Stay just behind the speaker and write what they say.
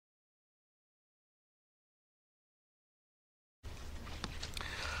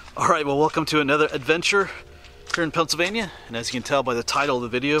Alright, well, welcome to another adventure here in Pennsylvania, and as you can tell by the title of the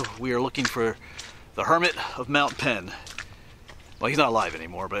video, we are looking for the Hermit of Mount Penn. Well, he's not alive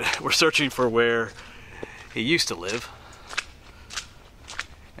anymore, but we're searching for where he used to live.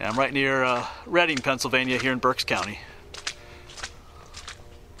 And I'm right near Reading, Pennsylvania, here in Berks County.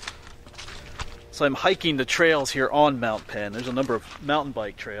 So I'm hiking the trails here on Mount Penn. There's a number of mountain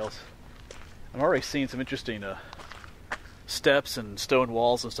bike trails. I'm already seeing some interesting steps and stone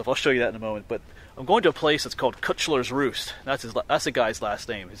walls and stuff. I'll show you that in a moment. But I'm going to a place that's called Kuechler's Roost. That's the guy's last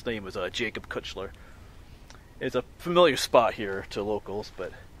name. His name was Jacob Kuechler. It's a familiar spot here to locals,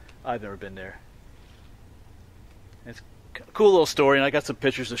 but I've never been there. It's a cool little story, and I got some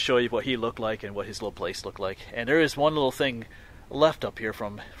pictures to show you what he looked like and what his little place looked like. And there is one little thing left up here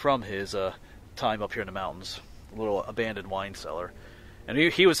from his time up here in the mountains, a little abandoned wine cellar. And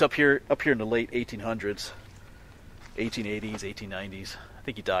he was up here in the late 1800s, 1880s, 1890s. I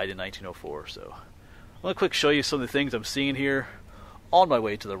think he died in 1904. So I'm going to quick show you some of the things I'm seeing here on my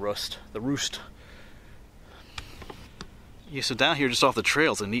way to the Roost. Yeah, so down here just off the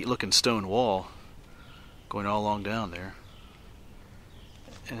trail is a neat looking stone wall going all along down there.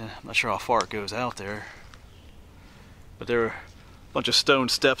 And I'm not sure how far it goes out there, but there are a bunch of stone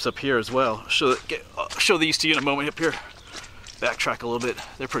steps up here as well. I'll show these to you in a moment up here. Backtrack a little bit.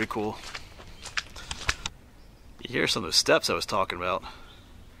 They're pretty cool. Here's some of the steps I was talking about.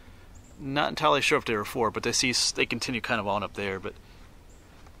 Not entirely sure if they were for, but they continue kind of on up there. But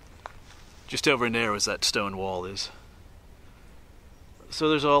just over in there was that stone wall is. So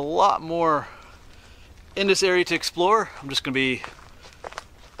there's a lot more in this area to explore. I'm just going to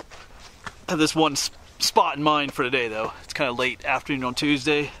have this one spot in mind for today, though. It's kind of late afternoon on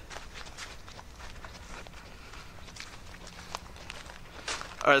Tuesday.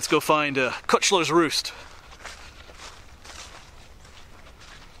 Alright, let's go find Kuechler's Roost.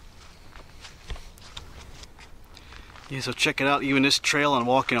 Yeah, so check it out. Even this trail I'm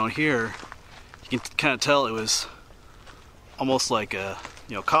walking on here, you can kind of tell it was almost like a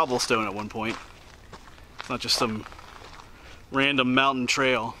cobblestone at one point. It's not just some random mountain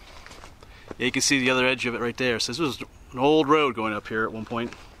trail. Yeah, you can see the other edge of it right there. So this was an old road going up here at one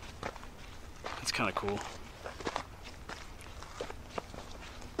point. It's kind of cool.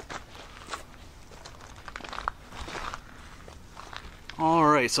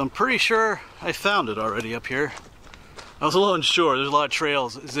 Alright, so I'm pretty sure I found it already up here. I was a little unsure. There's a lot of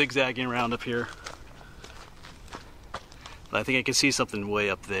trails zigzagging around up here. But I think I can see something way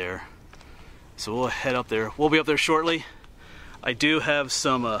up there. So we'll head up there. We'll be up there shortly. I do have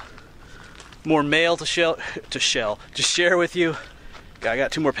some more mail to share with you. I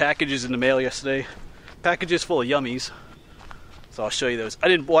got 2 more packages in the mail yesterday. Packages full of yummies. So I'll show you those. I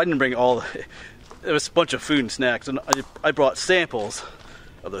didn't bring all. There was a bunch of food and snacks, and I brought samples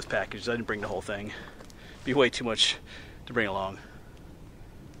of those packages. I didn't bring the whole thing. It'd be way too much to bring along.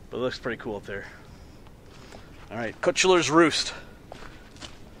 But it looks pretty cool up there. Alright, Kuechler's Roost.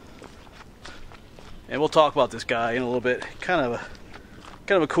 And we'll talk about this guy in a little bit. Kind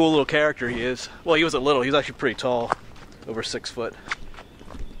of a cool little character he is. Well, he wasn't little, he's actually pretty tall. Over 6 foot.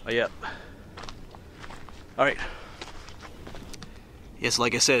 Oh, yep. Alright. Yes,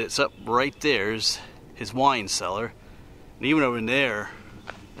 like I said, it's up right there's his wine cellar. And even over in there,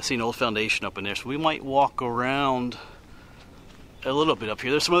 I see an old foundation up in there. So we might walk around a little bit up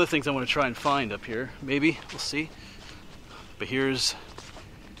here. There's some other things I want to try and find up here. Maybe, we'll see. But here's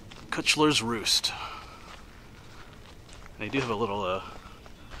Kuechler's Roost. And they do have a little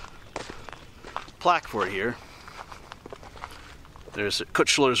plaque for it here. There's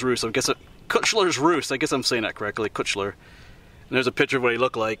Kuechler's Roost. I guess Kuechler's Roost. I guess I'm saying that correctly. Kuechler. And there's a picture of what he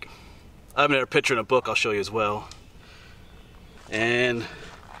looked like. I have a picture in a book I'll show you as well. And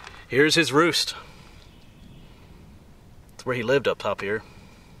here's his roost. It's where he lived up top here.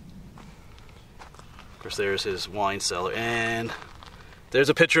 Of course, there's his wine cellar. And there's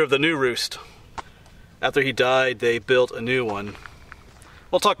a picture of the new roost. After he died, they built a new one.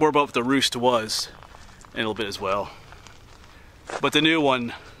 We'll talk more about what the roost was in a little bit as well. But the new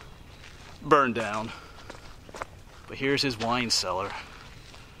one burned down. But here's his wine cellar.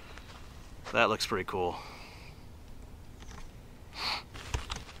 That looks pretty cool.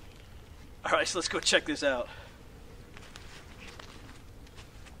 Alright, so let's go check this out.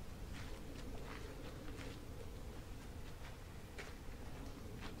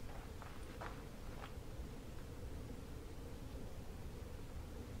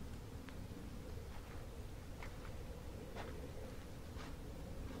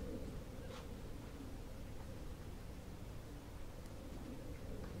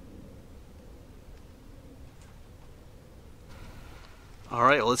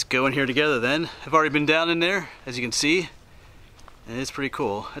 Alright, well, let's go in here together then. I've already been down in there, as you can see, and it's pretty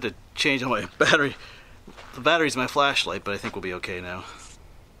cool. I had to change on my battery. The battery's my flashlight, but I think we'll be okay now.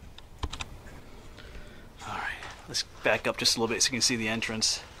 Alright, let's back up just a little bit so you can see the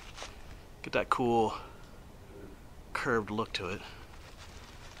entrance. Get that cool curved look to it.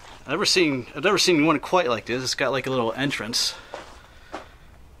 I've never seen one quite like this. It's got like a little entrance.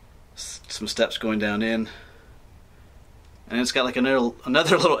 Some steps going down in. And it's got like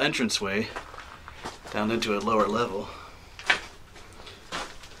another little entranceway down into a lower level.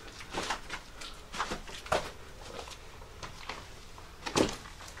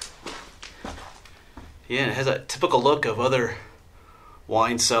 Yeah, it has that typical look of other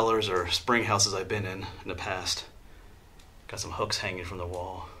wine cellars or spring houses I've been in the past. Got some hooks hanging from the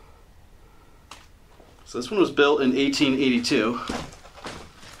wall. So this one was built in 1882.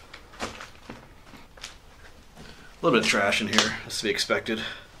 A little bit of trash in here, as to be expected.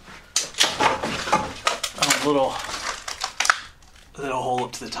 A little hole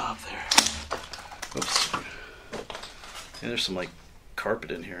up to the top there. Oops. Yeah, there's some like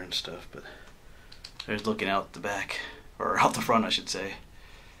carpet in here and stuff, but there's looking out the back, or out the front I should say.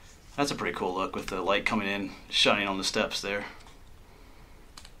 That's a pretty cool look with the light coming in, shining on the steps there.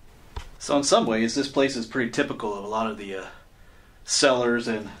 So in some ways this place is pretty typical of a lot of the cellars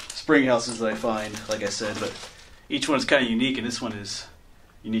and spring houses that I find, like I said, but each one is kind of unique, and this one is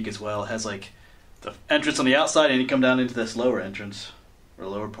unique as well. It has like the entrance on the outside and you come down into this lower entrance, or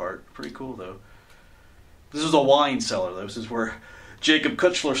lower part. Pretty cool though. This is a wine cellar though. This is where Jacob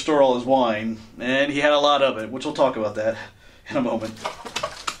Kuechler stored all his wine, and he had a lot of it, which we'll talk about that in a moment.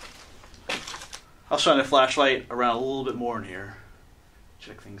 I'll shine a flashlight around a little bit more in here.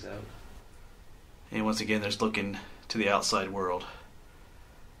 Check things out. And once again, there's looking to the outside world.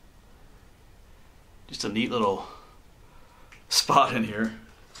 Just a neat little spot in here.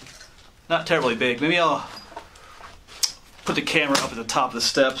 Not terribly big. Maybe I'll put the camera up at the top of the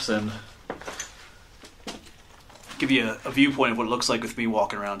steps and give you a viewpoint of what it looks like with me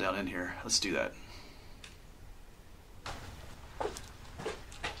walking around down in here. Let's do that.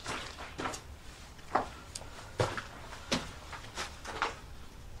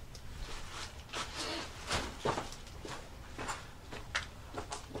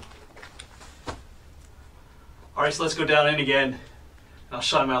 Alright, so let's go down in again, and I'll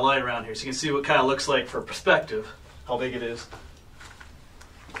shine my light around here so you can see what it kind of looks like for perspective, how big it is.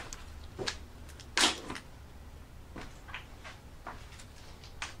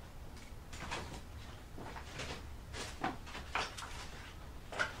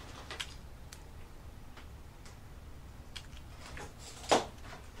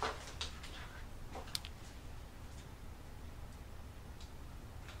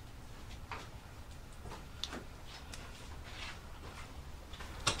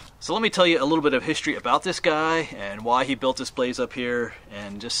 So let me tell you a little bit of history about this guy and why he built this place up here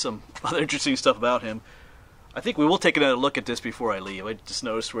and just some other interesting stuff about him. I think we will take another look at this before I leave. I just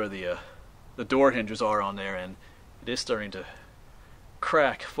noticed where the door hinges are on there, and it is starting to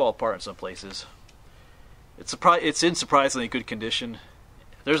crack, fall apart in some places. It's in surprisingly good condition.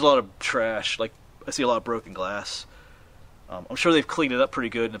 There's a lot of trash, like I see a lot of broken glass. I'm sure they've cleaned it up pretty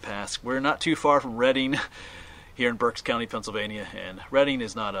good in the past. We're not too far from Reading here in Berks County, Pennsylvania, and Reading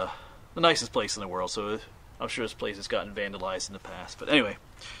is not the nicest place in the world, so I'm sure this place has gotten vandalized in the past. But anyway,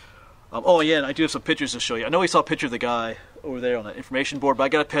 oh yeah, and I do have some pictures to show you. I know we saw a picture of the guy over there on the information board, but I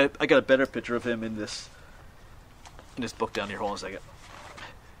got a better picture of him in this book down here. Hold on a second.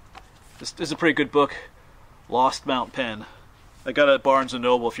 This is a pretty good book, Lost Mount Penn. I got it at Barnes &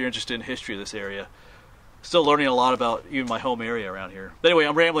 Noble if you're interested in history of this area. Still learning a lot about even my home area around here. But anyway,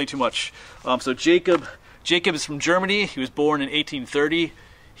 I'm rambling too much. So Jacob is from Germany. He was born in 1830.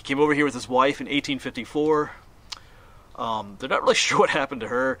 He came over here with his wife in 1854. They're not really sure what happened to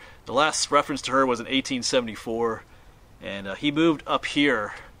her. The last reference to her was in 1874. And he moved up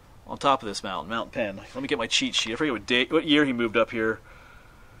here on top of this mountain, Mount Penn. Let me get my cheat sheet. I forget what year he moved up here.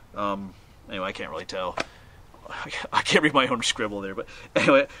 Anyway, I can't really tell. I can't read my own scribble there. But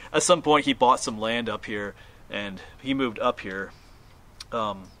anyway, at some point he bought some land up here, and he moved up here.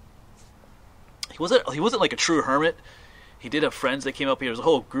 He wasn't like a true hermit. He did have friends that came up here. There was a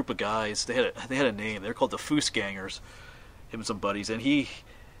whole group of guys. They had a name. They're called the Fußgängers. Him and some buddies, and he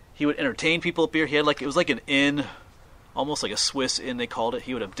would entertain people up here. He had it was like an inn, almost like a Swiss inn they called it.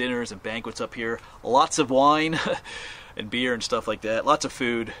 He would have dinners and banquets up here. Lots of wine and beer and stuff like that. Lots of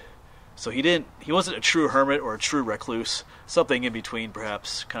food. So he wasn't a true hermit or a true recluse. Something in between,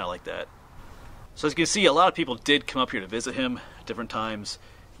 perhaps, kind of like that. So as you can see, a lot of people did come up here to visit him at different times.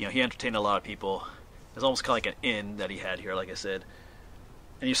 You know, he entertained a lot of people. It's almost kind of like an inn that he had here, like I said.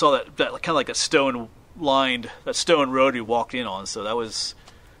 And you saw that kind of like a stone road we walked in on. So that was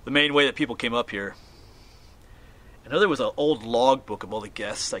the main way that people came up here. I know there was an old log book of all the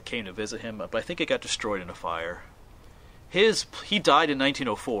guests that came to visit him, but I think it got destroyed in a fire. He died in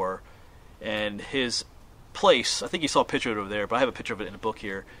 1904, and his place, I think you saw a picture of it over there, but I have a picture of it in a book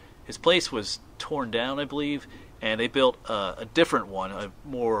here. His place was torn down, I believe, and they built a different one, a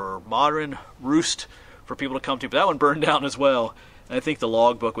more modern Roost for people to come to, but that one burned down as well. And I think the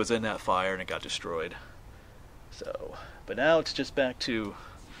logbook was in that fire and it got destroyed. So, but now it's just back to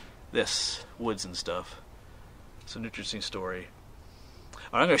this, woods and stuff. It's an interesting story. All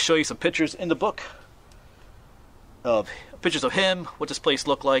right, I'm going to show you some pictures in the book of pictures of him, what this place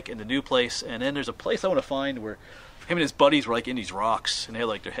looked like, and the new place. And then there's a place I want to find where him and his buddies were like in these rocks, and they had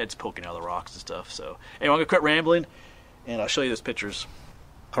like their heads poking out of the rocks and stuff. So anyway, I'm going to quit rambling, and I'll show you those pictures.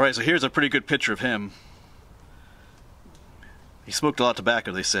 All right, so here's a pretty good picture of him. He smoked a lot of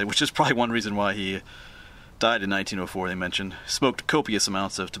tobacco, they said, which is probably one reason why he died in 1904, they mentioned. Smoked copious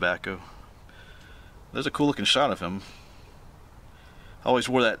amounts of tobacco. There's a cool looking shot of him. Always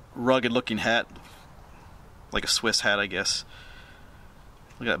wore that rugged looking hat, like a Swiss hat, I guess.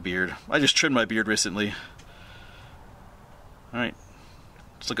 Look at that beard. I just trimmed my beard recently. Alright,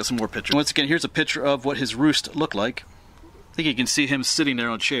 let's look at some more pictures. Once again, here's a picture of what his roost looked like. I think you can see him sitting there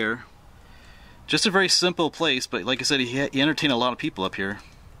on a chair. Just a very simple place, but like I said, he entertained a lot of people up here.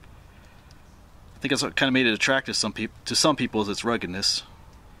 I think that's what kind of made it attractive to some people, is its ruggedness.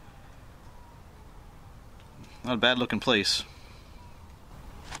 Not a bad looking place.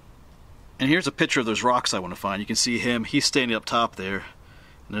 And here's a picture of those rocks I want to find. You can see him, he's standing up top there,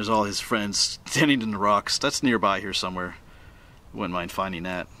 and there's all his friends standing in the rocks. That's nearby here somewhere. Wouldn't mind finding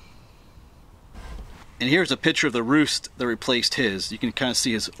that. And here's a picture of the roost that replaced his. You can kind of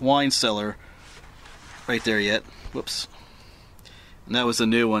see his wine cellar right there yet. Whoops. And that was the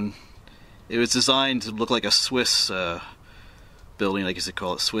new one. It was designed to look like a Swiss building, I guess they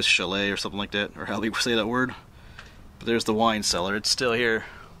call it Swiss chalet or something like that, or how people say that word. But there's the wine cellar. It's still here.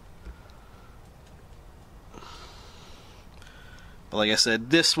 But like I said,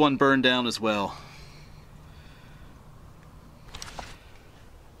 this one burned down as well.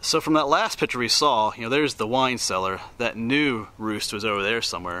 So from that last picture we saw, you know, there's the wine cellar. That new roost was over there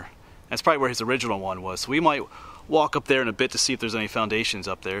somewhere. That's probably where his original one was. So we might walk up there in a bit to see if there's any foundations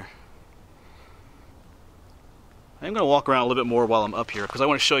up there. I'm going to walk around a little bit more while I'm up here, because I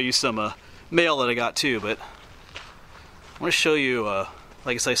want to show you some mail that I got too. But I want to show you,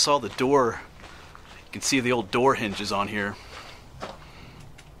 like I said, I saw the door. You can see the old door hinges on here,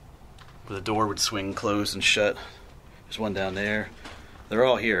 where the door would swing closed and shut. There's one down there. They're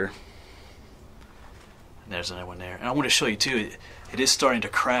all here. And there's another one there. And I want to show you too, it is starting to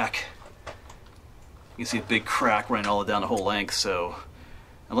crack. You can see a big crack running all down the whole length. So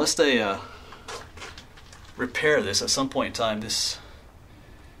unless they repair this at some point in time, this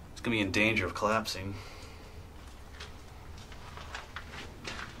is going to be in danger of collapsing.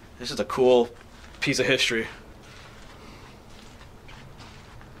 This is a cool piece of history.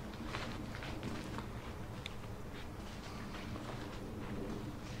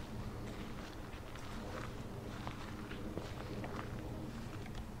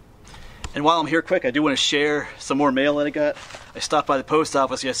 And while I'm here quick, I do want to share some more mail that I got. I stopped by the post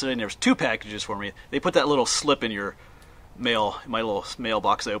office yesterday and there was 2 packages for me. They put that little slip in your mail, my little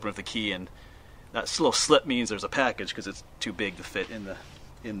mailbox I open with the key, and that little slip means there's a package because it's too big to fit in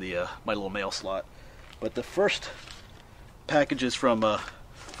the my little mail slot. But the first package is from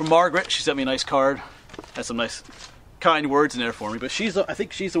Margaret. She sent me a nice card. Has some nice kind words in there for me. But I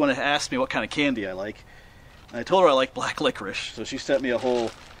think she's the one that asked me what kind of candy I like. And I told her I like black licorice, so she sent me a whole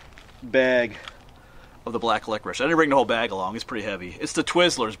bag of the black licorice. I didn't bring the whole bag along. It's pretty heavy. It's the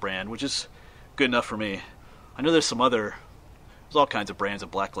Twizzlers brand, which is good enough for me. I know there's all kinds of brands of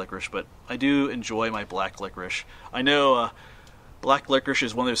black licorice, but I do enjoy my black licorice. I know black licorice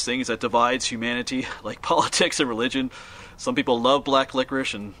is one of those things that divides humanity, like politics and religion. Some people love black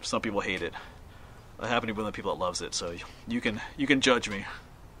licorice and some people hate it. I happen to be one of the people that loves it, so you can judge me.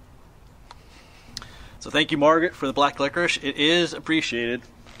 So thank you, Margaret, for the black licorice. It is appreciated.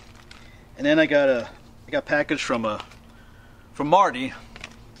 And then I got a package from Marty,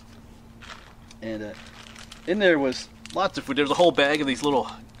 and in there was lots of food. There was a whole bag of these little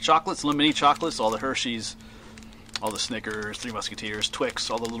chocolates, little mini chocolates, all the Hershey's, all the Snickers, Three Musketeers,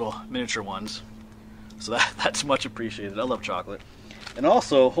 Twix, all the little miniature ones. So that's much appreciated. I love chocolate. And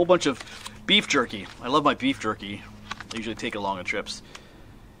also a whole bunch of beef jerky. I love my beef jerky. I usually take it along on trips.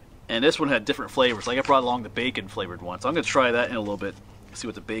 And this one had different flavors. Like I brought along the bacon flavored one, so I'm going to try that in a little bit. See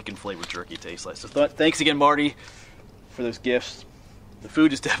what the bacon flavored jerky tastes like. So thanks again, Marty, for those gifts. the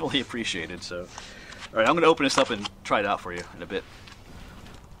food is definitely appreciated. So, all right, I'm going to open this up and try it out for you in a bit.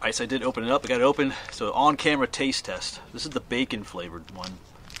 All right, so I did open it up. I got it open. So on-camera taste test. This is the bacon flavored one.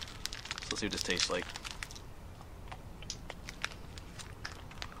 So let's see what this tastes like.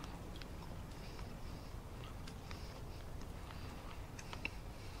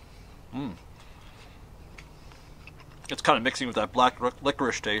 It's kind of mixing with that black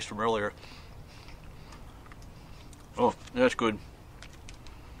licorice taste from earlier. Oh, that's good.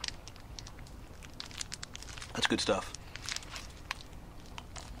 That's good stuff.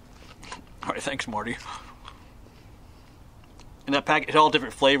 Alright, thanks, Marty. And that pack, it's all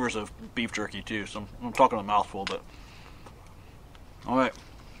different flavors of beef jerky, too, so I'm talking a mouthful, but... Alright.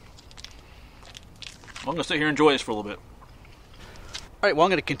 I'm going to sit here and enjoy this for a little bit. Alright, well, I'm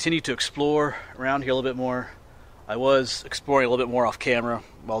going to continue to explore around here a little bit more. I was exploring a little bit more off camera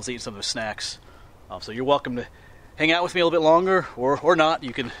while I was eating some of the snacks. So you're welcome to hang out with me a little bit longer, or not.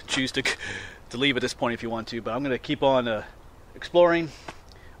 You can choose to leave at this point if you want to, but I'm going to keep on exploring.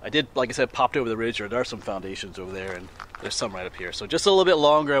 I did, like I said, popped over the ridge. There are some foundations over there, and there's some right up here. So just a little bit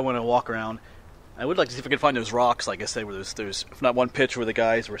longer, I want to walk around. I would like to see if I can find those rocks, like I said, where there's if not one picture where the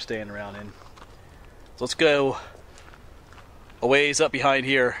guys were standing around in. So let's go a ways up behind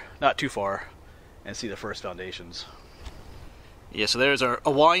here, not too far, and see the first foundations. Yeah, so there's a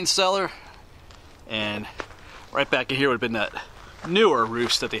wine cellar, and right back in here would have been that newer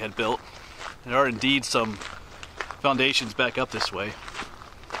roost that they had built. There are indeed some foundations back up this way.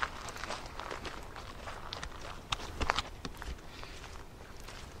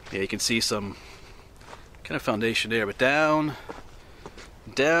 Yeah, you can see some kind of foundation there, but down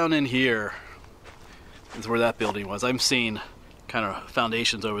in here is where that building was. I'm seeing kind of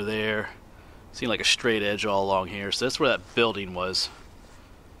foundations over there. Seeing like a straight edge all along here, so that's where that building was.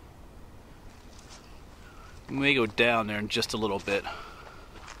 We may go down there in just a little bit.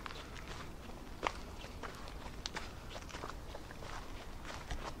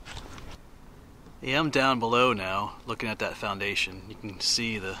 Yeah, I'm down below now, looking at that foundation. You can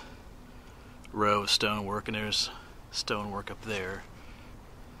see the row of stonework, and there's stonework up there.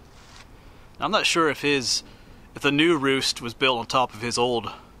 Now, I'm not sure if the new roost was built on top of his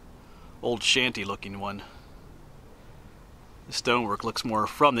old shanty looking one. The stonework looks more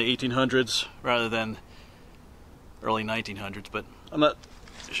from the 1800s rather than early 1900s, but I'm not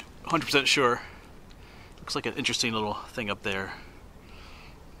 100% sure. Looks like an interesting little thing up there.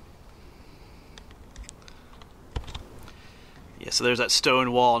 Yeah, so there's that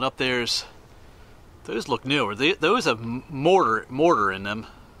stone wall, and up those look newer. Those have mortar in them,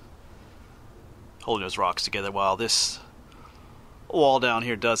 holding those rocks together, while this wall down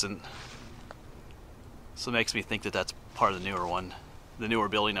here doesn't. So it makes me think that that's part of the newer one. The newer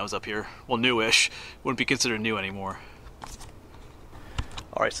building that was up here. Well, newish. Wouldn't be considered new anymore.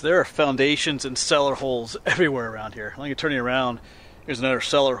 Alright, so there are foundations and cellar holes everywhere around here. Like turning around, here's another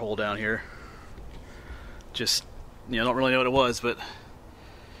cellar hole down here. Just, don't really know what it was, but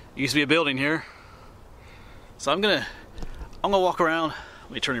it used to be a building here. So I'm gonna walk around.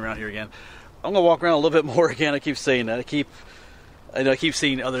 Let me turn around here again. I'm gonna walk around a little bit more again. I keep saying that. I keep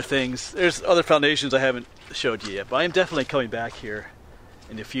seeing other things. There's other foundations I haven't showed you yet, but I am definitely coming back here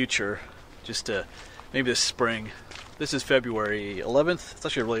in the future, just maybe this spring. This is February 11th. It's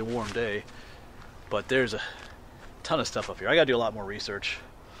actually a really warm day, but there's a ton of stuff up here. I gotta do a lot more research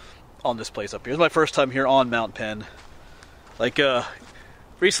on this place up here. This is my first time here on Mount Penn.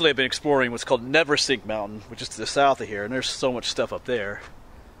 Recently I've been exploring what's called Neversink Mountain, which is to the south of here, and there's so much stuff up there.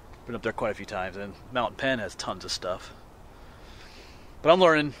 Been up there quite a few times, and Mount Penn has tons of stuff. But I'm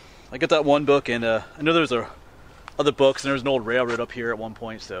learning. I got that one book, and I know there's other books, and there's an old railroad up here at one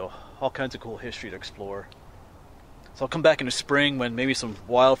point, so all kinds of cool history to explore. So I'll come back in the spring when maybe some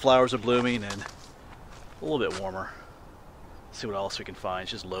wildflowers are blooming and a little bit warmer. See what else we can find.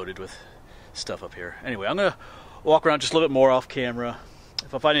 It's just loaded with stuff up here. Anyway, I'm going to walk around just a little bit more off camera.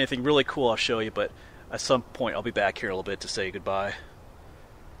 If I find anything really cool, I'll show you, but at some point I'll be back here a little bit to say goodbye.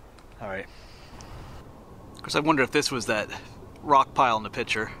 Alright. Of course, I wonder if this was that rock pile in the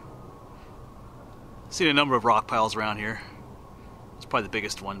picture. I've seen a number of rock piles around here. It's probably the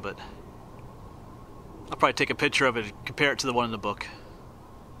biggest one, but I'll probably take a picture of it and compare it to the one in the book.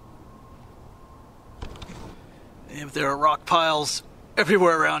 And there are rock piles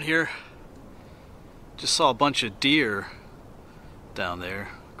everywhere around here. Just saw a bunch of deer down there.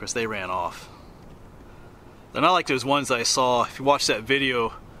 Of course, they ran off. They're not like those ones that I saw. If you watch that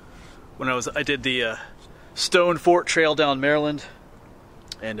video when I did the Stone Fort Trail down Maryland,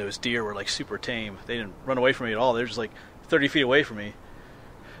 and those deer were like super tame. They didn't run away from me at all. They're just like 30 feet away from me.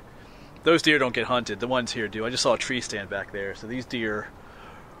 Those deer don't get hunted. The ones here do. I just saw a tree stand back there. So these deer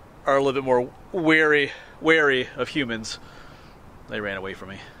are a little bit more wary of humans. They ran away from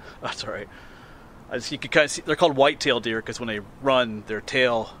me. That's all right. You can kind of see, they're called white-tailed deer because when they run, their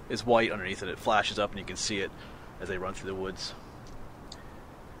tail is white underneath it. It flashes up and you can see it as they run through the woods. All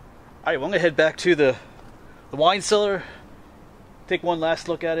right, well, I'm going to head back to the wine cellar, take one last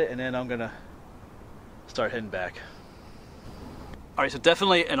look at it, and then I'm going to start heading back. All right, so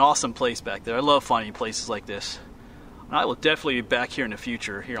definitely an awesome place back there. I love finding places like this. And I will definitely be back here in the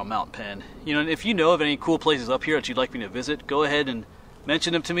future, here on Mount Penn. You know, if you know of any cool places up here that you'd like me to visit, go ahead and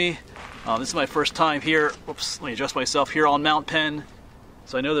mention them to me. This is my first time here. Oops, let me adjust myself here on Mount Penn.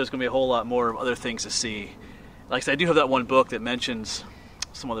 So I know there's going to be a whole lot more other things to see. Like I said, I do have that one book that mentions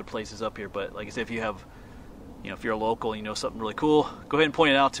some other places up here. But like I said, if you have, you know, if you're a local and you know something really cool, go ahead and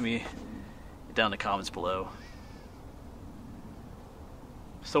point it out to me down in the comments below.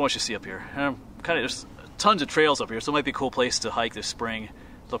 So much to see up here. There's tons of trails up here, so it might be a cool place to hike this spring.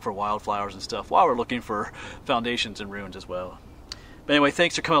 Look for wildflowers and stuff while we're looking for foundations and ruins as well. But anyway,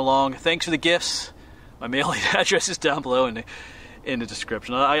 thanks for coming along. Thanks for the gifts. My mailing address is down below in the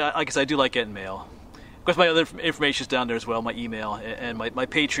description. I guess I do like getting mail. Of course, my other information is down there as well, my email and my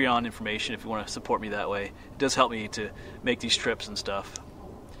Patreon information if you want to support me that way. It does help me to make these trips and stuff.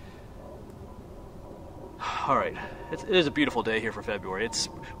 All right, it is a beautiful day here for February.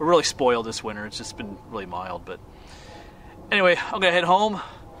 We're really spoiled this winter. It's just been really mild. But anyway, I'm going to head home,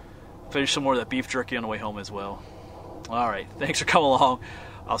 finish some more of that beef jerky on the way home as well. All right, thanks for coming along.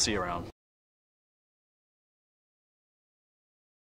 I'll see you around.